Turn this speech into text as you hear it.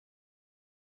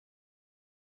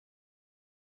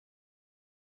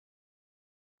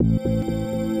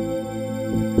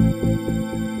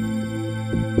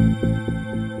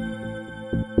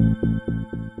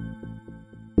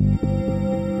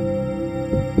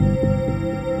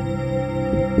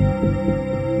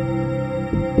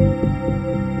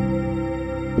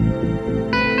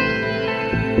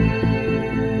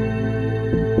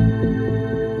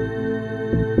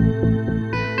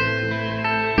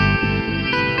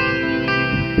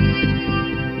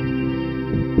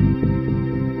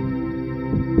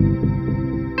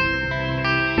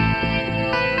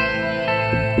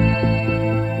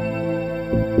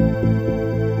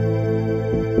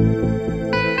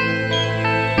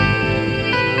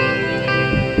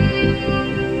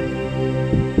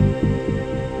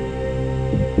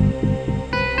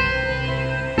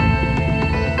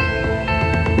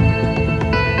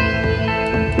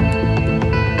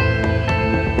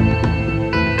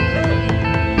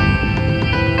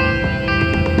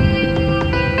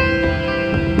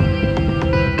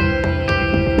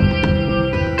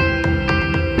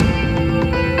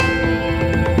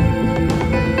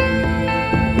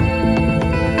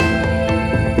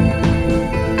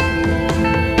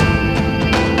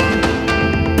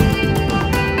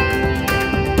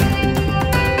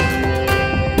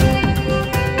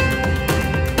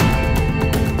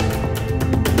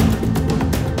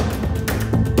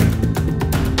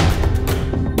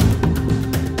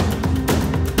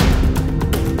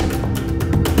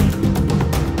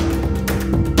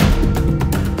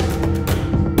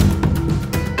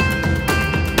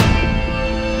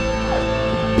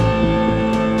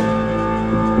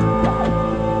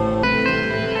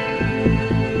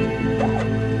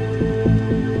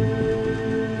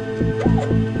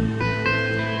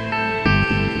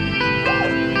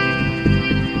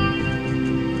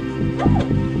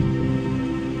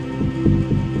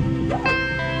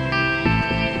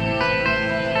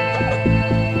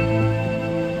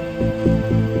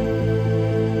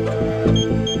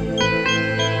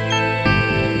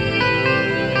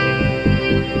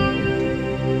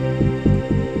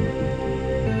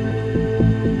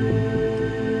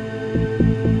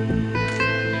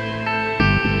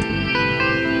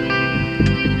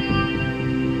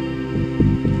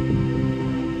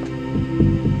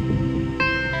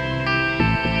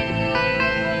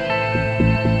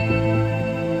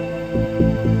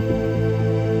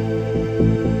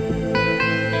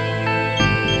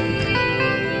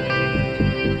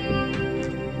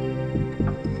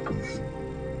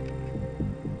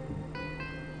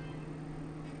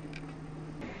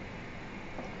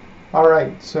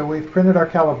Alright, so we've printed our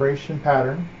calibration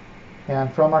pattern, and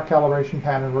from our calibration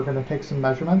pattern we're going to take some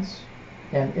measurements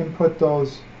and input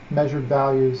those measured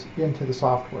values into the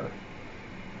software.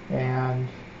 And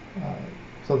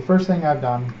so the first thing I've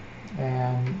done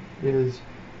is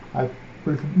I've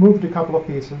removed a couple of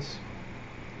pieces,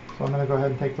 so I'm going to go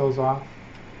ahead and take those off.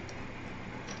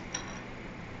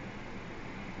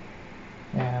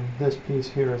 And this piece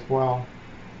here as well.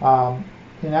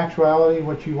 In actuality,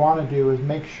 what you want to do is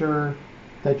make sure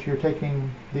that you're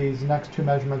taking these next two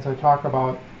measurements I talk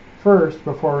about first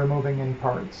before removing any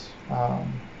parts.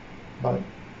 But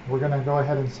we're going to go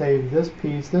ahead and save this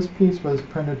piece. This piece was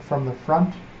printed from the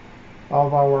front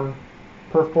of our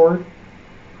perf board,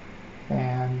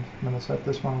 and I'm going to set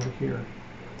this one over here.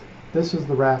 This is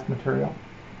the raft material.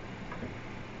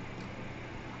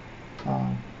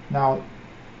 Now,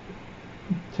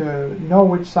 to know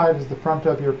which side is the front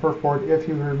of your perf board, if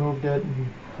you removed it and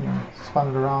spun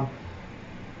it around,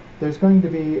 there's going to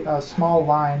be a small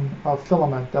line of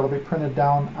filament that'll be printed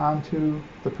down onto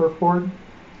the perf board,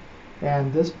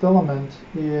 and this filament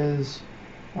is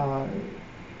to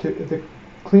the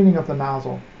cleaning of the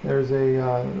nozzle. There's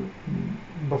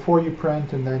before you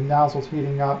print and the nozzle's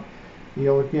heating up,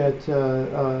 you'll get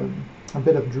a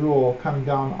bit of drool coming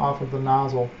down off of the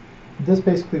nozzle. This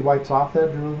basically wipes off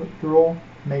that drool,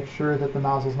 make sure that the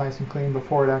nozzle's nice and clean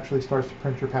before it actually starts to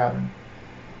print your pattern.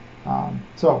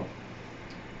 So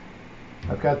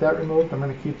I've got that removed. I'm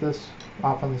going to keep this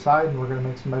off on the side, and we're going to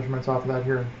make some measurements off of that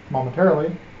here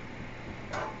momentarily.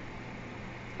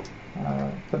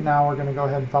 But now we're going to go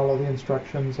ahead and follow the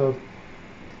instructions of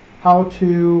how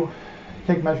to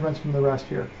take measurements from the rest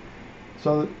here.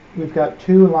 So we've got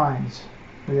two lines.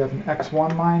 We have an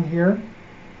X1 line here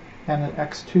and an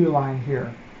X2 line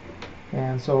here.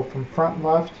 And so from front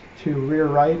left to rear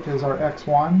right is our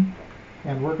X1,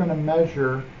 and we're going to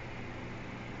measure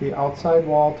the outside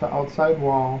wall to outside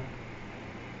wall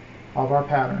of our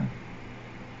pattern.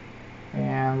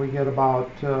 And we get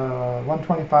about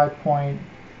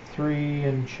 125.3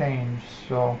 and change.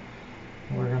 So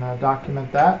we're going to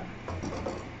document that.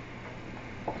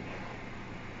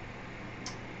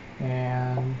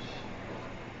 And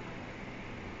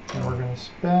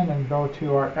spin and go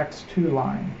to our X2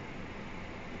 line.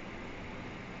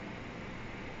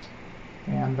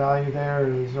 And value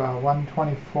there is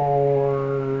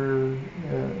 124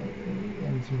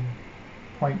 and some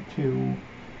 0.2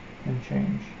 and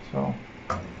change. So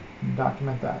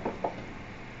document that.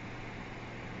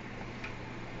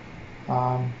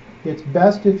 It's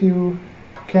best if you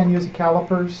can use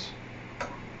calipers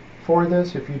for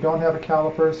this. If you don't have a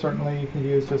caliper, certainly you can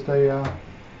use just a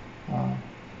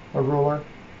ruler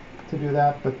to do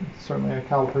that, but certainly a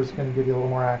caliper is going to give you a little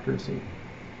more accuracy.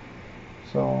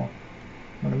 So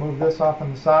I'm going to move this off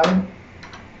on the side.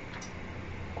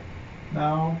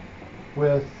 Now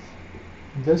with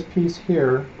this piece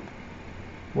here,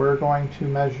 we're going to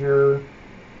measure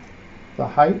the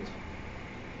height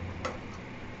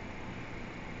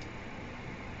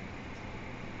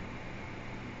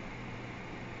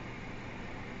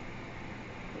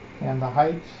and the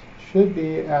height should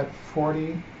be at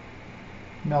 40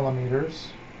 millimeters.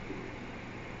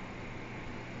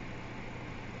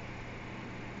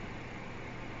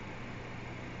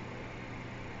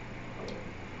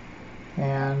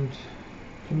 And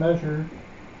to measure,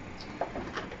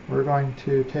 we're going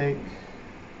to take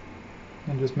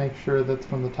and just make sure that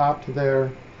from the top to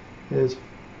there is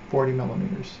 40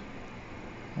 millimeters.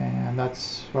 And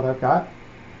that's what I've got.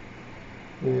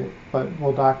 But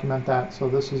we'll document that. So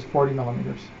this is 40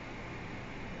 millimeters.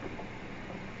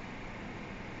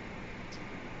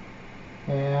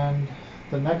 And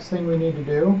the next thing we need to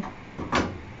do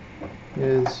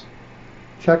is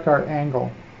check our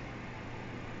angle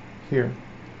here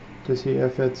to see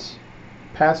if it's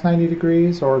past 90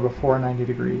 degrees or before 90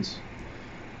 degrees.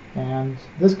 And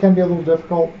this can be a little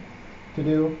difficult to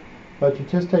do, but you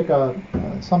just take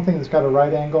something that's got a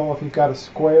right angle. If you've got a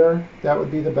square, that would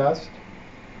be the best.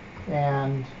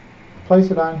 And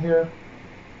place it on here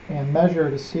and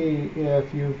measure to see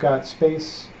if you've got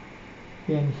space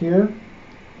in here,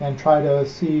 and try to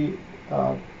see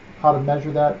how to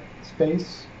measure that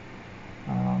space.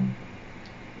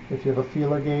 If you have a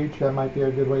feeler gauge, that might be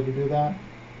a good way to do that.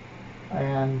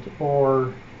 And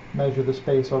or measure the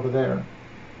space over there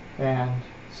and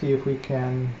see if we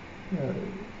can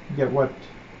get what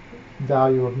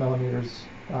value of millimeters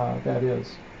that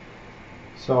is.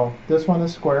 So this one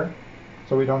is square,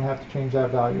 so we don't have to change that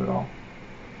value at all.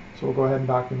 So we'll go ahead and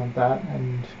document that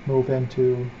and move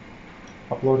into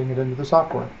uploading it into the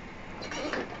software.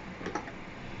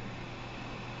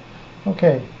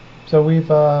 Okay, so we've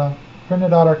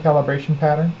printed out our calibration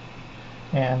pattern,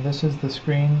 and this is the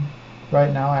screen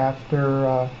right now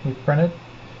after we've printed,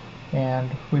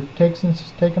 and we've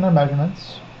taken our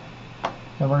measurements,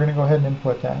 and we're going to go ahead and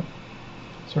input that.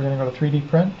 So we're going to go to 3D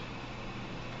print,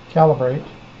 calibrate,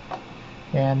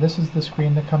 and this is the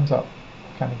screen that comes up.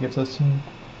 Kind of gives us some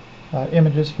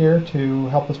images here to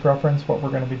help us reference what we're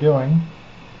going to be doing.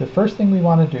 The first thing we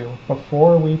want to do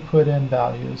before we put in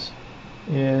values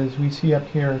is, we see up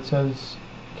here it says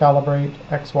calibrate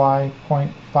XY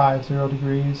 0.50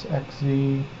 degrees,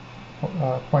 XZ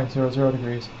 0.00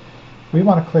 degrees. We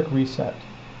want to click reset,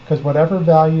 because whatever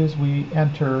values we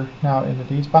enter now into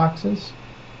these boxes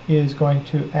is going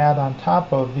to add on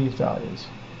top of these values.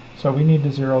 So we need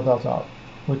to zero those out.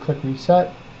 We click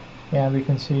reset and we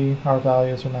can see our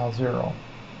values are now 0.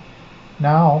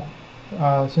 Now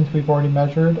since we've already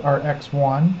measured our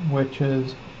X1, which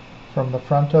is from the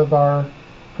front of our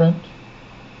print,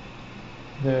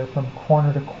 from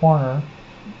corner to corner,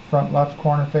 front left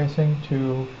corner facing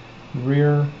to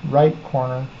rear right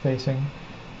corner facing,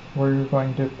 we're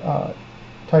going to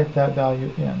type that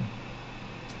value in.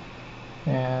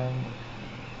 And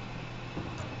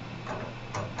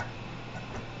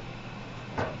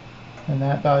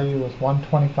that value was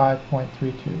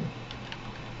 125.32.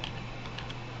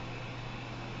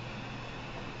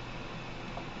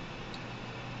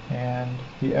 And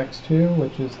the X2,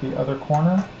 which is the other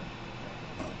corner,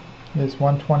 is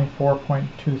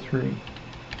 124.23.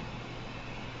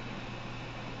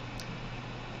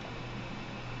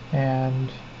 And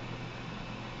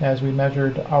as we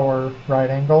measured our right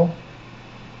angle,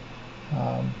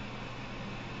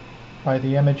 by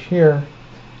the image here,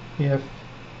 if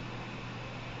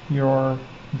your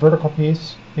vertical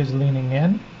piece is leaning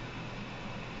in,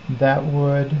 that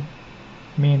would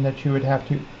mean that you would have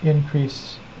to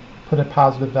put a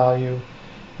positive value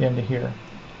into here.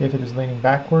 If it is leaning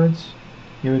backwards,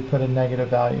 you would put a negative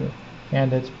value,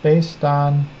 and it's based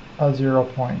on a 0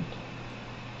 point.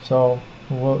 So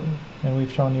and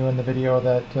we've shown you in the video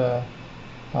that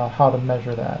how to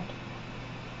measure that.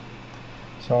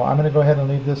 So I'm going to go ahead and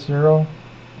leave this 0,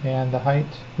 and the height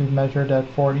we've measured at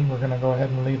 40. We're going to go ahead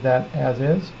and leave that as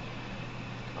is.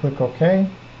 Click OK.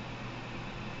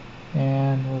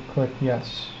 and we'll click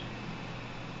yes.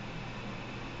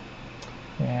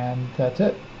 And that's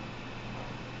it.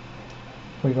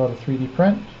 If we go to 3D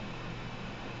print,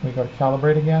 we go to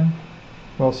calibrate again,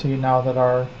 we'll see now that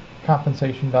our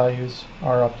compensation values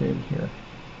are updated here.